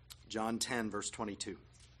John 10, verse 22.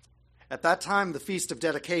 At that time, the Feast of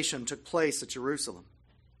Dedication took place at Jerusalem.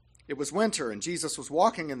 It was winter, and Jesus was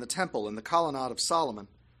walking in the temple in the colonnade of Solomon.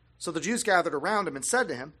 So the Jews gathered around him and said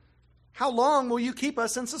to him, "How long will you keep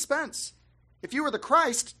us in suspense? If you are the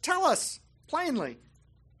Christ, tell us plainly."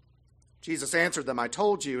 Jesus answered them, "I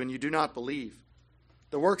told you, and you do not believe.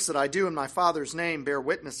 The works that I do in my Father's name bear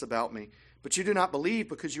witness about me, but you do not believe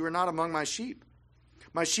because you are not among my sheep.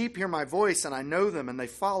 My sheep hear my voice, and I know them, and they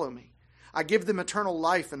follow me. I give them eternal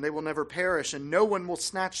life, and they will never perish, and no one will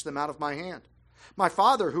snatch them out of my hand. My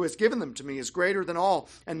Father, who has given them to me, is greater than all,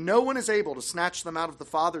 and no one is able to snatch them out of the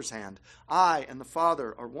Father's hand. I and the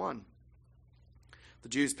Father are one." The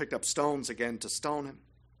Jews picked up stones again to stone him.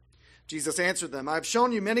 Jesus answered them, "I have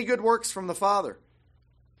shown you many good works from the Father.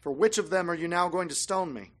 For which of them are you now going to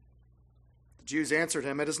stone me?" The Jews answered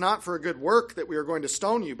him, "It is not for a good work that we are going to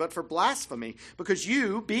stone you, but for blasphemy, because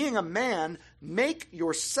you, being a man, make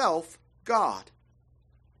yourself God."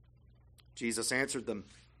 Jesus answered them,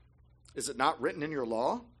 "Is it not written in your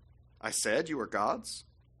law? I said you are gods."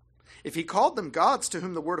 If he called them gods to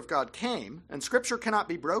whom the word of God came, and Scripture cannot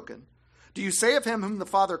be broken, do you say of him whom the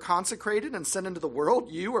Father consecrated and sent into the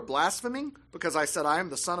world, you are blaspheming because I said I am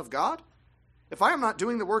the Son of God? If I am not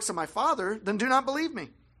doing the works of my Father, then do not believe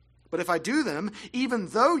me. But if I do them, even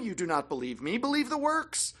though you do not believe me, believe the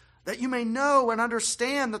works, that you may know and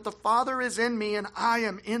understand that the Father is in me and I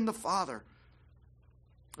am in the Father.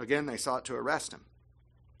 Again they sought to arrest him,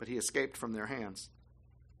 but he escaped from their hands.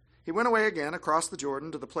 He went away again across the Jordan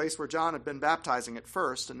to the place where John had been baptizing at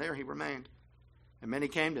first, and there he remained. And many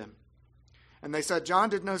came to him. And they said, "John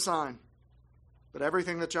did no sign, but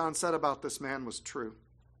everything that John said about this man was true."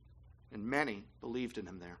 And many believed in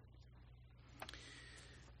him there.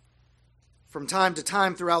 From time to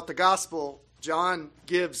time throughout the gospel, John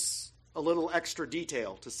gives a little extra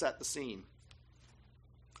detail to set the scene.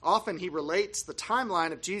 Often he relates the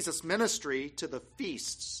timeline of Jesus' ministry to the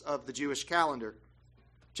feasts of the Jewish calendar.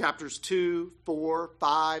 Chapters 2, 4,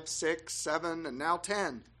 5, 6, 7, and now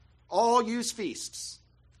 10 all use feasts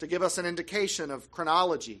to give us an indication of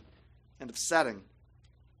chronology and of setting.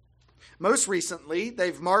 Most recently,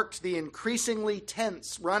 they've marked the increasingly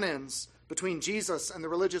tense run-ins between Jesus and the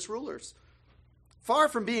religious rulers. Far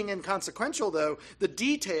from being inconsequential, though, the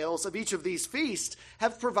details of each of these feasts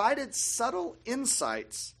have provided subtle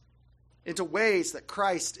insights into ways that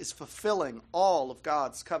Christ is fulfilling all of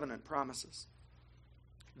God's covenant promises.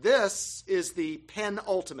 This is the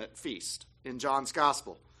penultimate feast in John's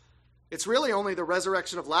Gospel. It's really only the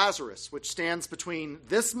resurrection of Lazarus, which stands between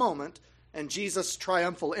this moment and Jesus'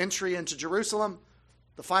 triumphal entry into Jerusalem,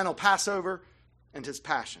 the final Passover, and his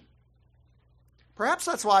passion. Perhaps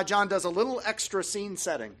that's why John does a little extra scene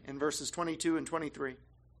setting in verses 22 and 23.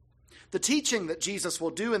 The teaching that Jesus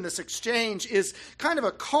will do in this exchange is kind of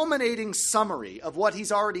a culminating summary of what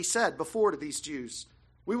he's already said before to these Jews.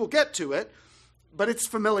 We will get to it, but its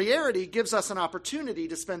familiarity gives us an opportunity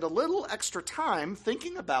to spend a little extra time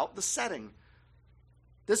thinking about the setting.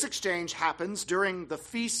 This exchange happens during the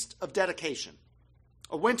Feast of Dedication,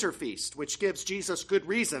 a winter feast, which gives Jesus good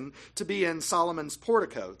reason to be in Solomon's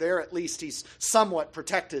portico. There, at least, he's somewhat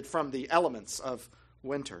protected from the elements of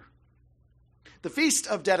winter. The Feast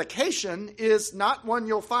of Dedication is not one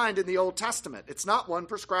you'll find in the Old Testament. It's not one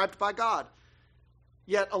prescribed by God.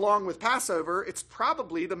 Yet, along with Passover, it's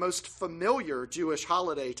probably the most familiar Jewish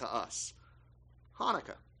holiday to us,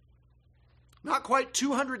 Hanukkah. Not quite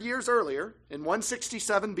 200 years earlier, in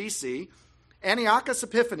 167 BC, Antiochus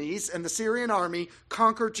Epiphanes and the Syrian army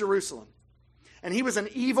conquered Jerusalem. And he was an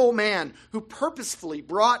evil man who purposefully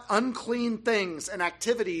brought unclean things and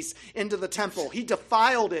activities into the temple. He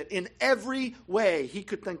defiled it in every way he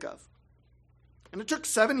could think of. And it took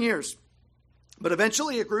 7 years. But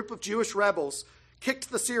eventually a group of Jewish rebels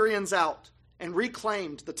kicked the Syrians out and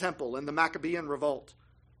reclaimed the temple in the Maccabean revolt.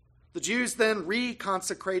 The Jews then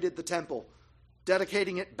reconsecrated the temple,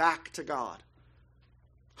 dedicating it back to God.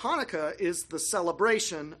 Hanukkah is the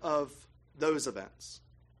celebration of those events.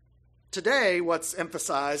 Today, what's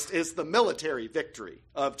emphasized is the military victory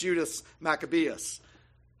of Judas Maccabeus.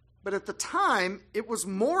 But at the time, it was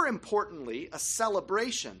more importantly a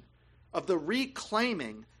celebration of the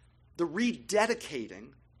reclaiming, the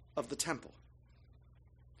rededicating of the temple.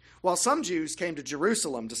 While some Jews came to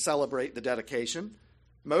Jerusalem to celebrate the dedication,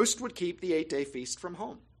 most would keep the 8-day feast from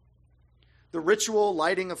home. The ritual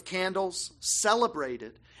lighting of candles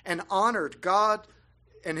celebrated and honored God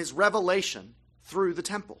and his revelation through the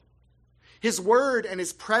temple. His word and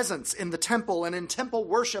his presence in the temple and in temple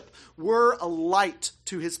worship were a light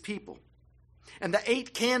to his people. And the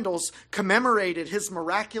 8 candles commemorated his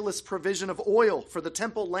miraculous provision of oil for the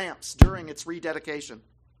temple lamps during its rededication.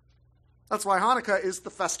 That's why Hanukkah is the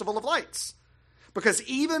festival of lights. Because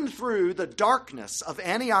even through the darkness of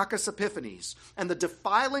Antiochus Epiphanes and the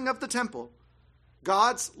defiling of the temple,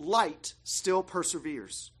 God's light still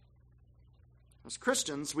perseveres. As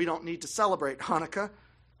Christians, we don't need to celebrate Hanukkah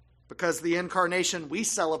because the incarnation we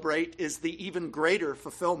celebrate is the even greater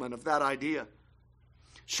fulfillment of that idea.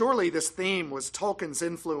 Surely this theme was Tolkien's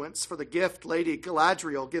influence for the gift Lady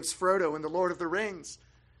Galadriel gives Frodo in The Lord of the Rings.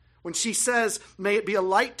 When she says, "May it be a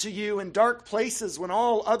light to you in dark places when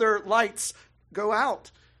all other lights go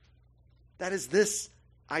out." That is this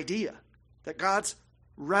idea, that God's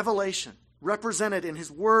revelation, represented in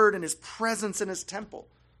his word and his presence in his temple,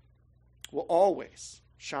 will always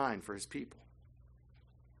shine for his people.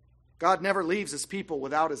 God never leaves his people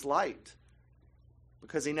without his light,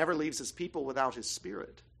 because he never leaves his people without his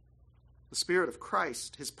Spirit, the Spirit of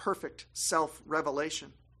Christ, his perfect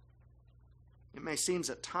self-revelation. It may seem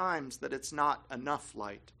at times that it's not enough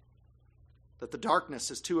light, that the darkness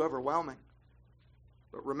is too overwhelming.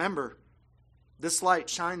 But remember, this light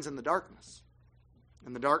shines in the darkness,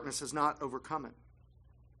 and the darkness has not overcome it.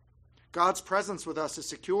 God's presence with us is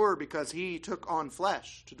secure because he took on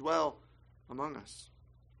flesh to dwell among us.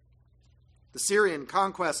 The Syrian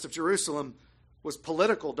conquest of Jerusalem was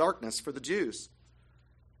political darkness for the Jews.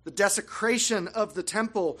 The desecration of the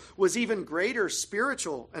temple was even greater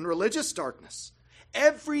spiritual and religious darkness.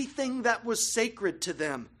 Everything that was sacred to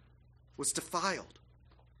them was defiled.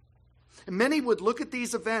 And many would look at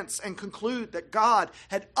these events and conclude that God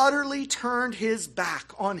had utterly turned his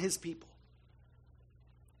back on his people.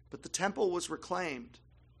 But the temple was reclaimed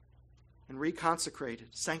and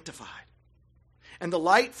reconsecrated, sanctified. And the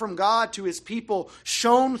light from God to his people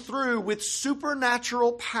shone through with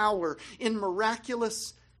supernatural power in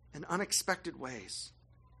miraculous and unexpected ways.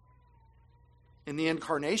 In the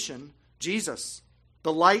incarnation, Jesus,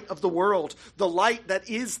 the light of the world, the light that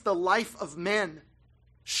is the life of men,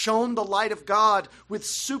 shone the light of God with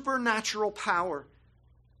supernatural power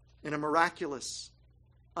in a miraculous,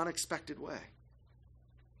 unexpected way.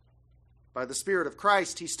 By the Spirit of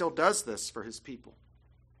Christ, he still does this for his people.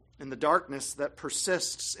 In the darkness that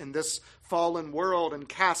persists in this fallen world and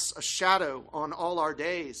casts a shadow on all our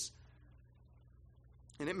days.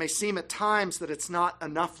 And it may seem at times that it's not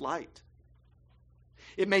enough light.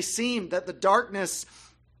 It may seem that the darkness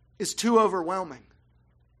is too overwhelming.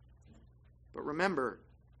 But remember,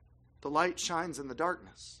 the light shines in the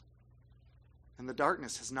darkness, and the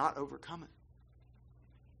darkness has not overcome it.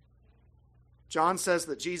 John says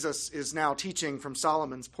that Jesus is now teaching from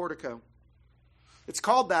Solomon's portico. It's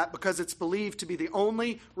called that because it's believed to be the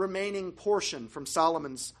only remaining portion from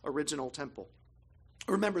Solomon's original temple.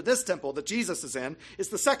 Remember, this temple that Jesus is in is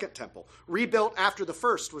the second temple, rebuilt after the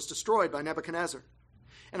first was destroyed by Nebuchadnezzar.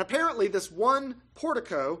 And apparently this one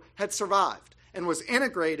portico had survived and was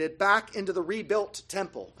integrated back into the rebuilt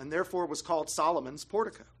temple, and therefore was called Solomon's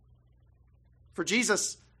portico. For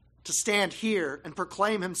Jesus to stand here and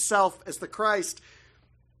proclaim himself as the Christ,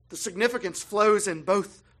 the significance flows in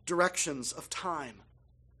both directions of time.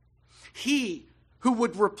 He who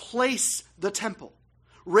would replace the temple,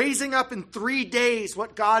 raising up in 3 days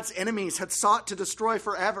what God's enemies had sought to destroy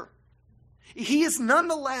forever. He is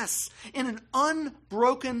nonetheless in an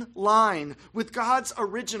unbroken line with God's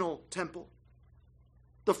original temple.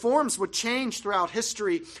 The forms would change throughout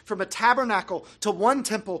history from a tabernacle to one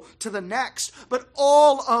temple to the next, but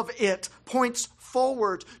all of it points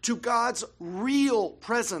forward to God's real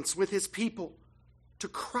presence with his people, to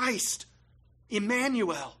Christ,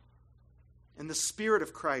 Emmanuel, and the Spirit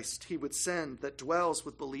of Christ he would send that dwells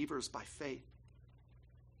with believers by faith.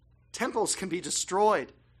 Temples can be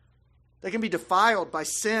destroyed. They can be defiled by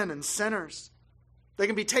sin and sinners. They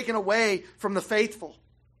can be taken away from the faithful.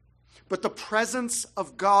 But the presence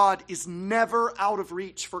of God is never out of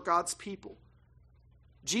reach for God's people.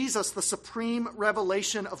 Jesus, the supreme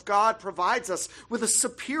revelation of God, provides us with a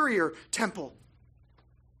superior temple.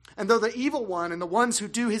 And though the evil one and the ones who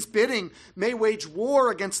do his bidding may wage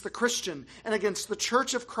war against the Christian and against the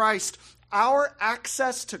church of Christ, our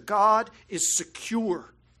access to God is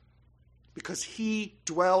secure because he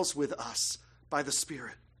dwells with us by the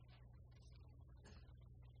Spirit.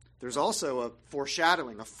 There's also a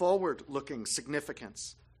foreshadowing, a forward-looking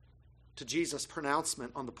significance to Jesus'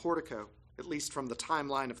 pronouncement on the portico, at least from the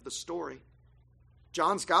timeline of the story.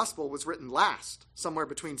 John's gospel was written last, somewhere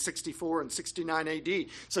between 64 and 69 AD.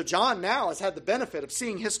 So John now has had the benefit of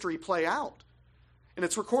seeing history play out. And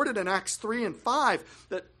it's recorded in Acts 3 and 5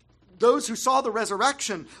 that those who saw the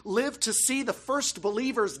resurrection lived to see the first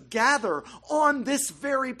believers gather on this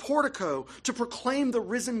very portico to proclaim the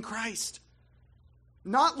risen Christ.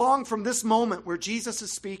 Not long from this moment where Jesus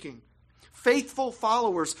is speaking, faithful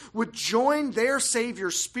followers would join their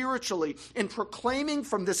Savior spiritually in proclaiming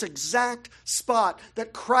from this exact spot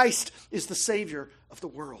that Christ is the Savior of the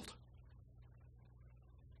world.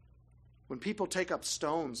 When people take up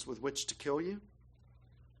stones with which to kill you,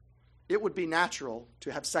 it would be natural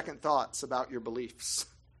to have second thoughts about your beliefs.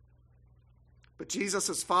 But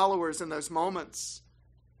Jesus' followers in those moments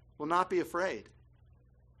will not be afraid.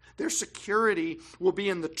 Their security will be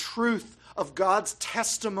in the truth of God's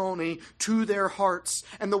testimony to their hearts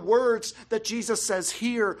and the words that Jesus says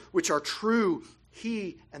here, which are true.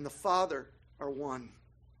 He and the Father are one.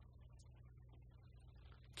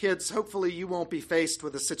 Kids, hopefully you won't be faced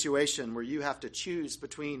with a situation where you have to choose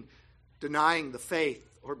between denying the faith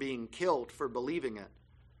or being killed for believing it.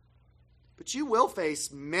 But you will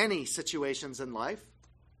face many situations in life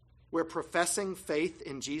where professing faith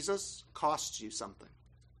in Jesus costs you something.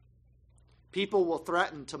 People will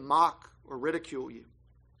threaten to mock or ridicule you.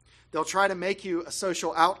 They'll try to make you a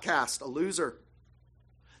social outcast, a loser.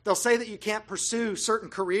 They'll say that you can't pursue certain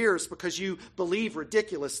careers because you believe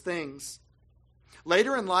ridiculous things.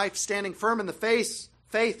 Later in life, standing firm in the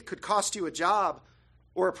faith could cost you a job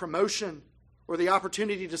or a promotion or the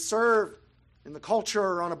opportunity to serve in the culture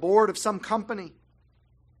or on a board of some company.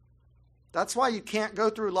 That's why you can't go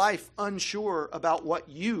through life unsure about what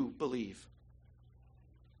you believe.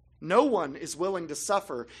 No one is willing to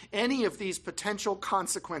suffer any of these potential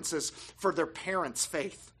consequences for their parents'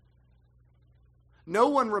 faith. No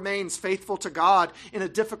one remains faithful to God in a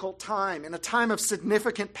difficult time, in a time of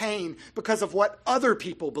significant pain, because of what other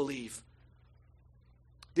people believe.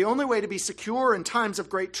 The only way to be secure in times of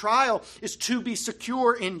great trial is to be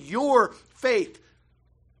secure in your faith,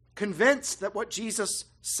 convinced that what Jesus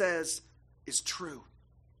says is true.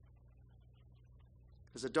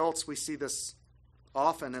 As adults, we see this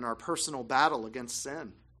often in our personal battle against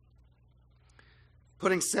sin.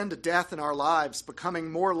 Putting sin to death in our lives, becoming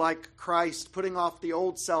more like Christ, putting off the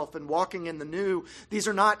old self and walking in the new. These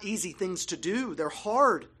are not easy things to do. They're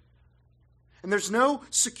hard. And there's no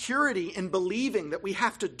security in believing that we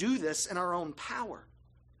have to do this in our own power.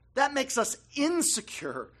 That makes us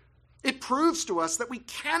insecure. It proves to us that we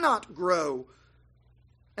cannot grow.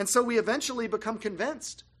 And so we eventually become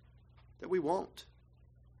convinced that we won't.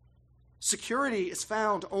 Security is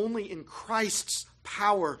found only in Christ's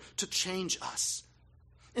power to change us.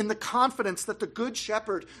 In the confidence that the Good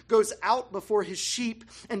Shepherd goes out before his sheep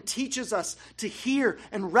and teaches us to hear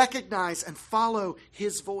and recognize and follow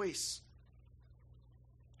his voice.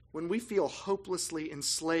 When we feel hopelessly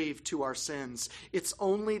enslaved to our sins, it's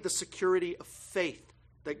only the security of faith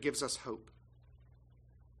that gives us hope.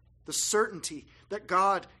 The certainty that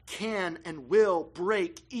God can and will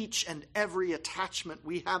break each and every attachment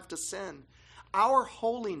we have to sin. Our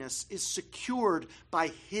holiness is secured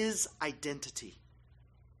by his identity.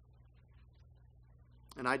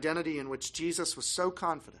 An identity in which Jesus was so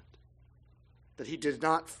confident that he did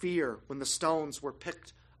not fear when the stones were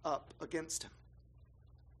picked up against him.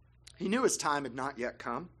 He knew his time had not yet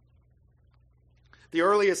come. The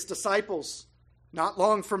earliest disciples, not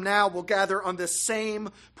long from now, will gather on this same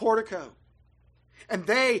portico. And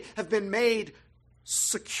they have been made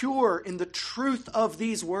secure in the truth of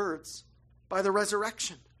these words by the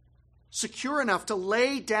resurrection. Secure enough to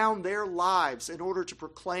lay down their lives in order to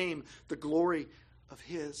proclaim the glory of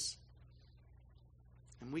his.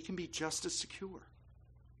 And we can be just as secure.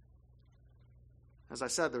 As I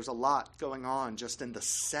said, there's a lot going on just in the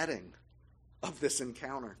setting of this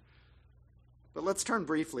encounter. But let's turn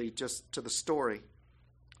briefly just to the story.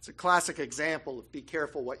 It's a classic example of be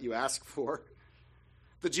careful what you ask for.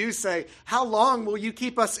 The Jews say, "How long will you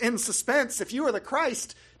keep us in suspense? If you are the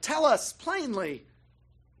Christ, tell us plainly."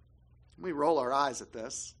 We roll our eyes at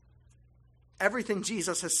this. Everything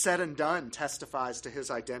Jesus has said and done testifies to his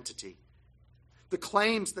identity. The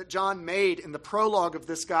claims that John made in the prologue of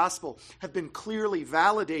this gospel have been clearly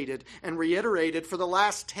validated and reiterated for the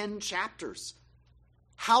last 10 chapters.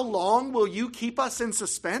 How long will you keep us in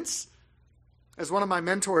suspense? As one of my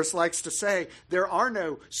mentors likes to say, there are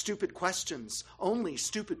no stupid questions, only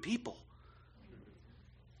stupid people.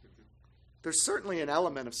 There's certainly an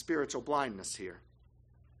element of spiritual blindness here.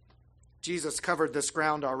 Jesus covered this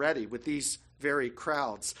ground already with these very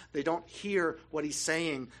crowds. They don't hear what he's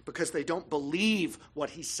saying because they don't believe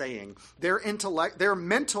what he's saying. Their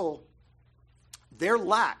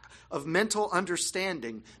lack of mental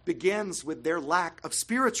understanding begins with their lack of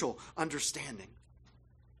spiritual understanding.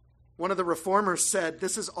 One of the reformers said,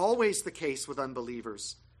 this is always the case with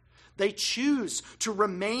unbelievers. They choose to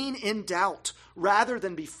remain in doubt rather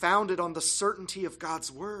than be founded on the certainty of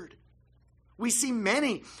God's word. We see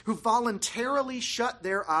many who voluntarily shut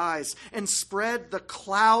their eyes and spread the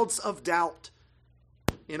clouds of doubt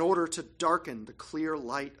in order to darken the clear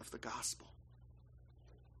light of the gospel.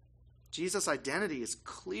 Jesus' identity is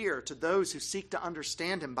clear to those who seek to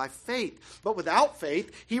understand him by faith, but without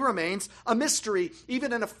faith, he remains a mystery,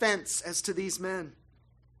 even an offense as to these men.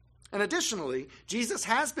 And additionally, Jesus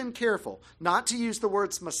has been careful not to use the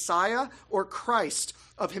words Messiah or Christ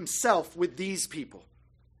of himself with these people.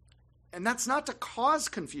 And that's not to cause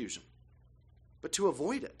confusion, but to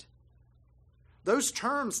avoid it. Those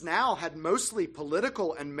terms now had mostly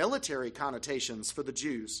political and military connotations for the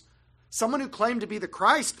Jews. Someone who claimed to be the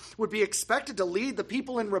Christ would be expected to lead the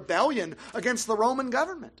people in rebellion against the Roman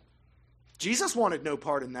government. Jesus wanted no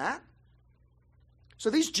part in that. So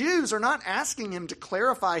these Jews are not asking him to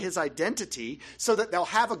clarify his identity so that they'll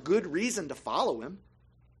have a good reason to follow him.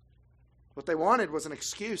 What they wanted was an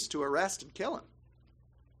excuse to arrest and kill him.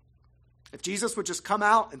 If Jesus would just come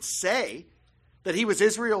out and say that he was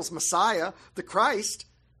Israel's Messiah, the Christ,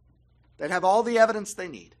 they'd have all the evidence they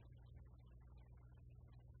need.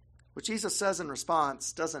 What Jesus says in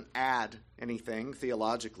response doesn't add anything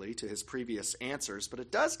theologically to his previous answers, but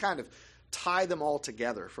it does kind of tie them all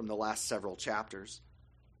together from the last several chapters.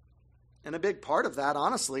 And a big part of that,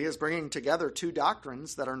 honestly, is bringing together two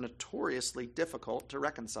doctrines that are notoriously difficult to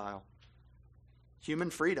reconcile: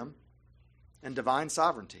 human freedom and divine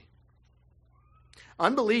sovereignty.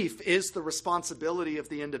 Unbelief is the responsibility of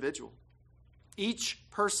the individual. Each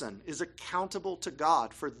person is accountable to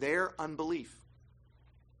God for their unbelief.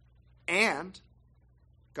 And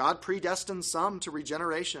God predestined some to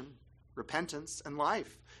regeneration, repentance, and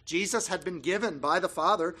life. Jesus had been given by the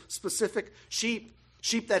Father specific sheep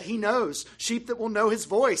that he knows, sheep that will know his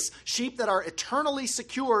voice, sheep that are eternally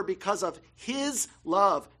secure because of his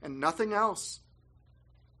love and nothing else.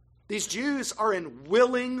 These Jews are in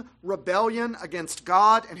willing rebellion against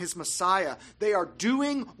God and his Messiah. They are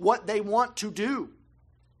doing what they want to do.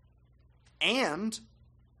 And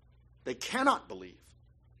they cannot believe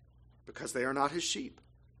because they are not his sheep.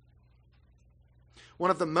 One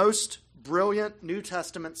of the most brilliant New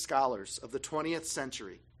Testament scholars of the 20th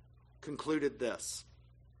century concluded this: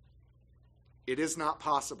 it is not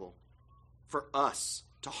possible for us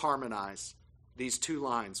to harmonize these two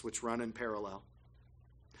lines which run in parallel.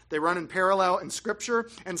 They run in parallel in Scripture,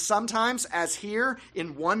 and sometimes, as here,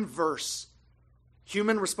 in one verse.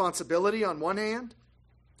 Human responsibility on one hand,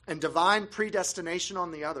 and divine predestination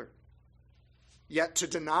on the other. Yet to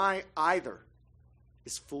deny either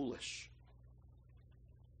is foolish.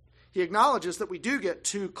 He acknowledges that we do get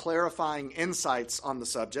two clarifying insights on the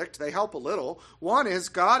subject. They help a little. One is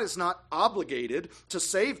God is not obligated to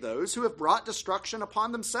save those who have brought destruction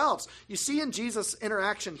upon themselves. You see in Jesus'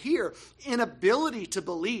 interaction here, inability to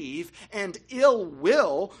believe and ill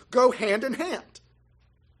will go hand in hand.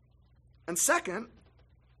 And second,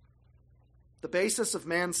 the basis of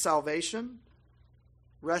man's salvation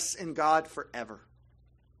rests in God forever,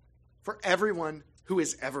 for everyone who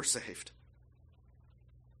is ever saved.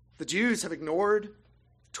 The Jews have ignored,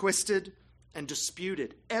 twisted, and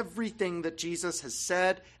disputed everything that Jesus has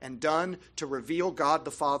said and done to reveal God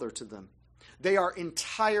the Father to them. They are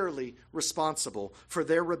entirely responsible for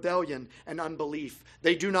their rebellion and unbelief.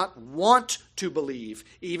 They do not want to believe,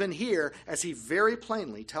 even here, as he very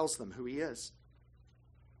plainly tells them who he is.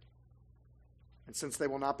 And since they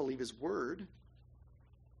will not believe his word,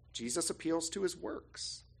 Jesus appeals to his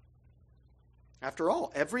works. After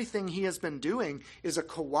all, everything he has been doing is a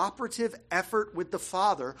cooperative effort with the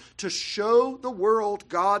Father to show the world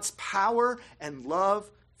God's power and love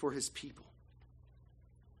for his people.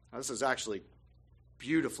 Now, this is actually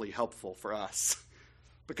beautifully helpful for us,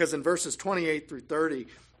 because in verses 28 through 30,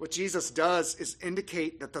 what Jesus does is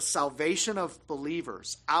indicate that the salvation of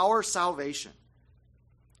believers, our salvation,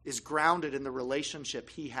 is grounded in the relationship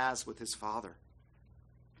he has with his Father.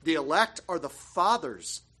 The elect are the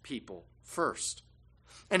Father's people first.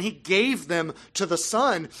 And he gave them to the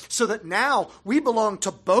Son so that now we belong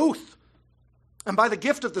to both. And by the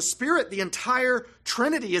gift of the Spirit, the entire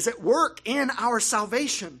Trinity is at work in our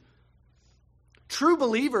salvation. True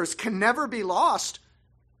believers can never be lost,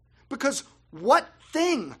 because what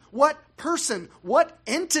thing, what person, what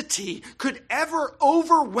entity could ever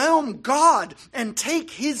overwhelm God and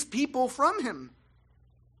take his people from him?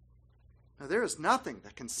 Now, there is nothing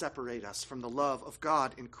that can separate us from the love of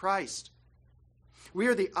God in Christ. We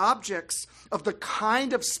are the objects of the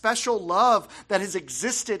kind of special love that has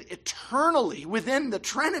existed eternally within the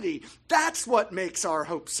Trinity. That's what makes our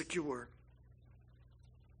hope secure.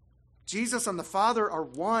 Jesus and the Father are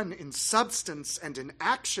one in substance and in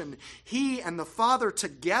action. He and the Father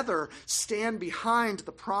together stand behind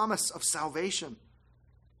the promise of salvation.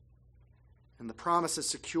 And the promise is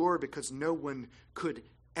secure because no one could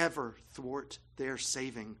ever thwart their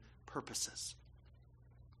saving purposes.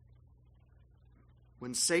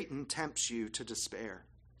 When Satan tempts you to despair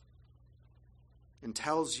and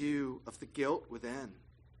tells you of the guilt within,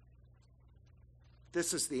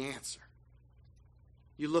 this is the answer.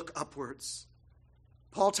 You look upwards.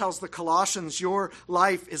 Paul tells the Colossians, your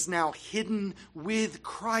life is now hidden with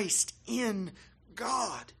Christ in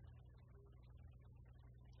God.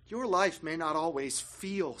 Your life may not always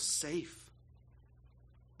feel safe,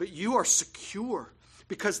 but you are secure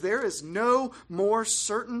because there is no more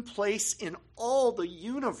certain place in all the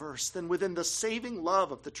universe than within the saving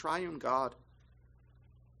love of the triune God.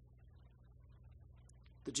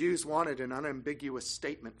 The Jews wanted an unambiguous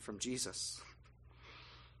statement from Jesus.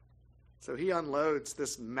 So he unloads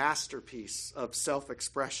this masterpiece of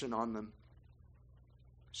self-expression on them.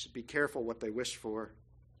 Should be careful what they wish for.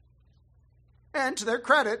 And to their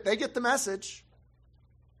credit, they get the message.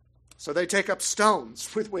 So they take up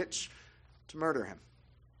stones with which to murder him.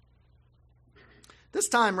 This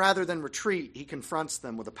time, rather than retreat, he confronts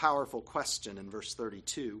them with a powerful question in verse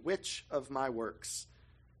 32. Which of my works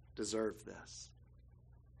deserve this?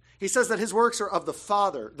 He says that his works are of the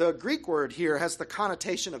Father. The Greek word here has the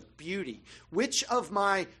connotation of beauty. Which of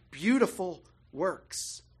my beautiful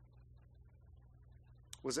works?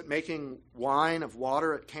 Was it making wine of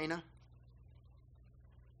water at Cana?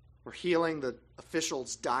 Or healing the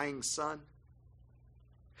official's dying son?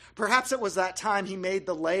 Perhaps it was that time he made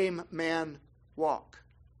the lame man walk.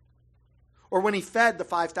 Or when he fed the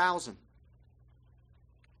 5,000.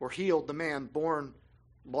 Or healed the man born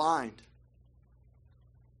blind.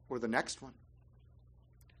 Or the next one,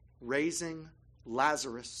 raising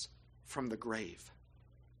Lazarus from the grave.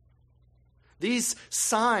 These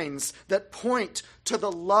signs that point to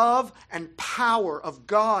the love and power of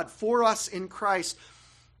God for us in Christ,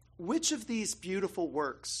 which of these beautiful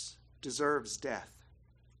works deserves death?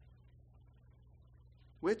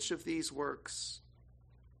 Which of these works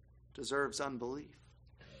deserves unbelief?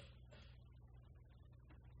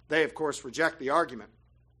 They, of course, reject the argument.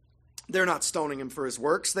 They're not stoning him for his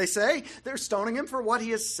works, they say. They're stoning him for what he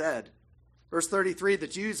has said. Verse 33, the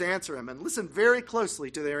Jews answer him, and listen very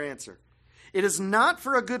closely to their answer. It is not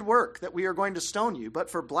for a good work that we are going to stone you, but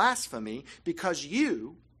for blasphemy, because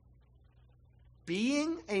you,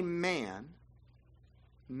 being a man,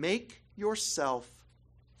 make yourself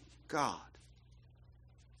God.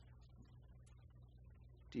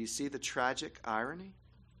 Do you see the tragic irony?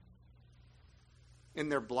 In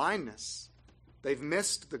their blindness, they've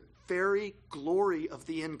missed the very glory of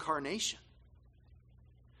the incarnation.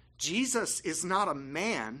 Jesus is not a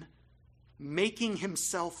man making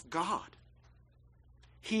himself God.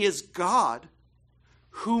 He is God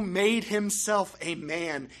who made himself a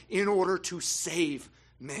man in order to save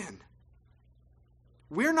men.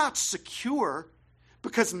 We're not secure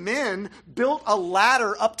because men built a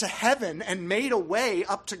ladder up to heaven and made a way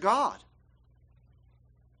up to God.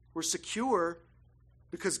 We're secure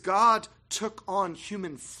because God took on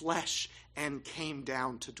human flesh and came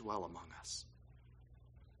down to dwell among us.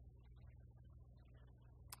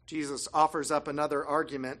 Jesus offers up another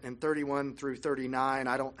argument in 31 through 39.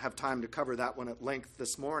 I don't have time to cover that one at length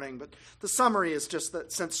this morning, but the summary is just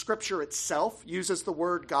that since Scripture itself uses the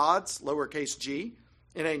word gods, lowercase g,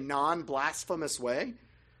 in a non-blasphemous way,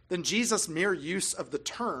 then Jesus' mere use of the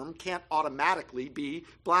term can't automatically be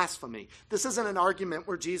blasphemy. This isn't an argument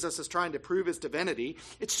where Jesus is trying to prove his divinity.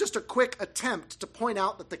 It's just a quick attempt to point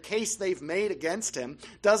out that the case they've made against him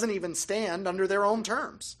doesn't even stand under their own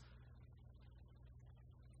terms.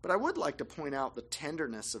 But I would like to point out the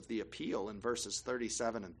tenderness of the appeal in verses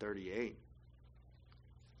 37 and 38.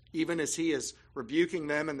 Even as he is rebuking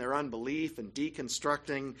them in their unbelief and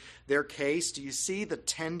deconstructing their case, do you see the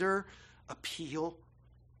tender appeal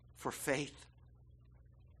for faith?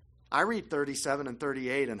 I read 37 and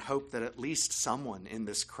 38 and hope that at least someone in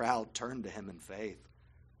this crowd turned to him in faith.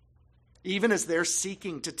 Even as they're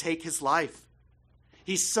seeking to take his life,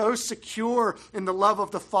 he's so secure in the love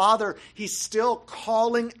of the Father, he's still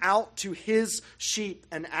calling out to his sheep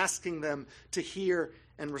and asking them to hear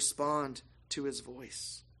and respond to his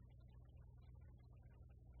voice.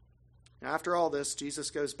 Now, after all this,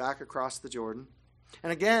 Jesus goes back across the Jordan.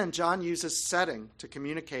 And again, John uses setting to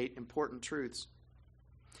communicate important truths.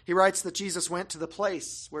 He writes that Jesus went to the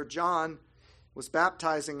place where John was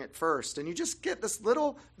baptizing at first. And you just get this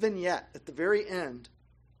little vignette at the very end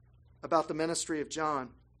about the ministry of John.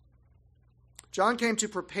 John came to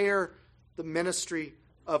prepare the ministry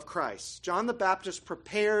of Christ. John the Baptist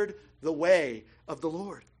prepared the way of the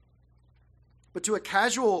Lord. But to a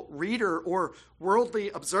casual reader or worldly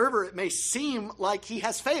observer, it may seem like he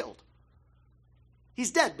has failed.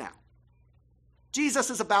 He's dead now. Jesus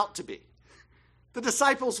is about to be. The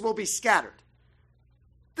disciples will be scattered.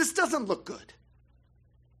 This doesn't look good.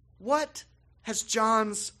 What has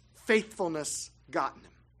John's faithfulness gotten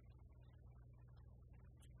him?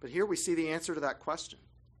 But here we see the answer to that question.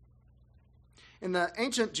 In the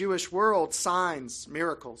ancient Jewish world, signs,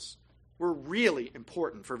 miracles, were really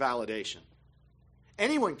important for validation.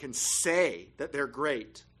 Anyone can say that they're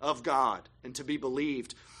great, of God, and to be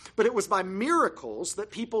believed, but it was by miracles that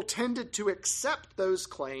people tended to accept those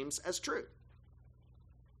claims as true.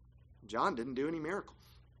 John didn't do any miracles.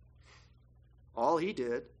 All he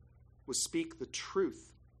did was speak the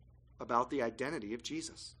truth about the identity of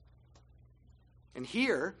Jesus. And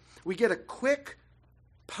here we get a quick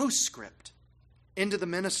postscript into the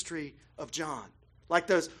ministry of John, like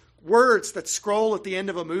those words that scroll at the end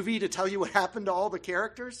of a movie to tell you what happened to all the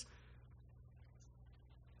characters.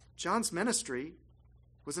 John's ministry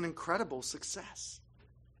was an incredible success.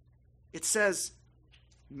 It says,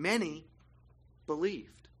 many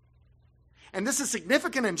believed. And this is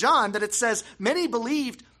significant in John that it says, many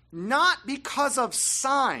believed not because of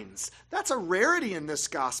signs. That's a rarity in this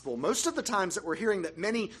gospel. Most of the times that we're hearing that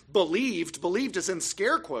many believed is in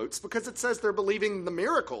scare quotes because it says they're believing the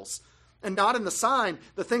miracles and not in the sign,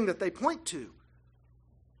 the thing that they point to.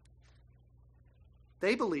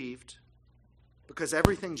 They believed because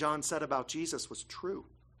everything John said about Jesus was true.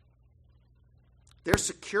 Their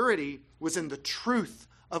security was in the truth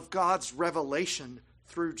of God's revelation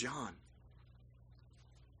through John.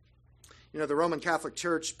 You know, the Roman Catholic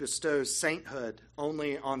Church bestows sainthood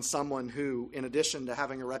only on someone who, in addition to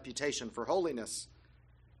having a reputation for holiness,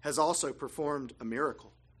 has also performed a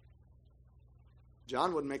miracle.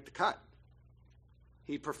 John wouldn't make the cut.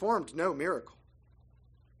 He performed no miracle.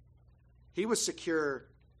 He was secure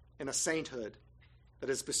in a sainthood that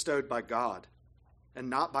is bestowed by God and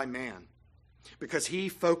not by man, because he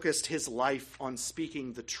focused his life on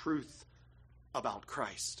speaking the truth about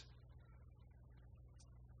Christ.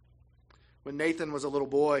 When Nathan was a little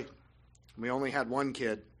boy, we only had one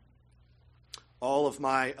kid, all of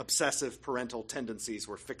my obsessive parental tendencies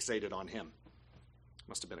were fixated on him.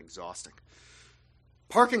 Must have been exhausting.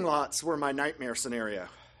 Parking lots were my nightmare scenario.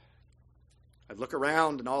 I'd look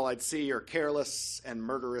around and all I'd see are careless and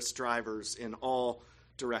murderous drivers in all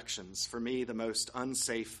directions. For me, the most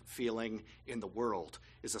unsafe feeling in the world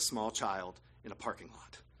is a small child in a parking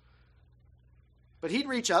lot. But he'd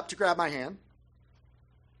reach up to grab my hand,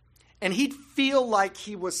 and he'd feel like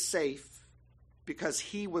he was safe because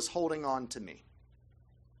he was holding on to me.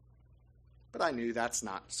 But I knew that's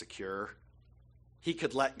not secure. He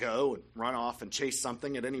could let go and run off and chase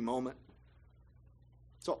something at any moment.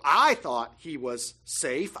 So I thought he was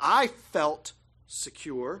safe. I felt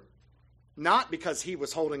secure, not because he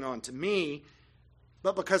was holding on to me,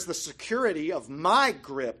 but because the security of my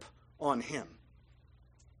grip on him.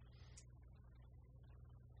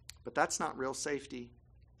 But that's not real safety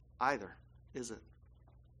either, is it?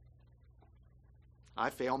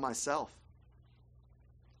 I fail myself.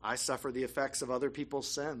 I suffer the effects of other people's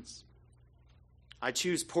sins. I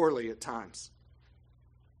choose poorly at times.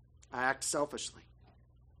 I act selfishly.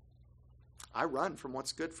 I run from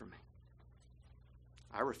what's good for me.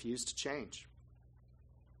 I refuse to change.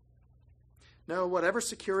 No, whatever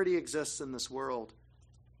security exists in this world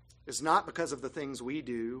is not because of the things we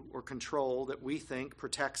do or control that we think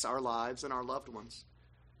protects our lives and our loved ones.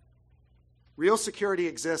 Real security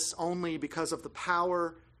exists only because of the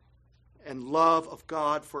power and love of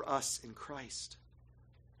God for us in Christ.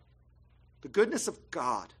 The goodness of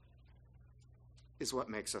God is what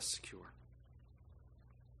makes us secure.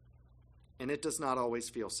 And it does not always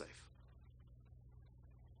feel safe.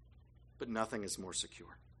 But nothing is more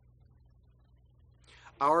secure.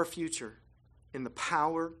 Our future in the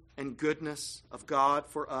power and goodness of God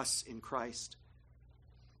for us in Christ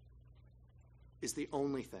is the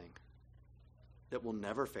only thing that will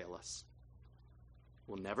never fail us,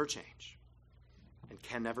 will never change, and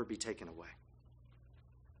can never be taken away.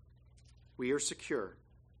 We are secure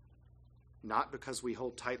not because we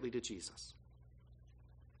hold tightly to Jesus,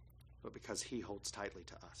 but because he holds tightly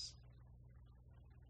to us.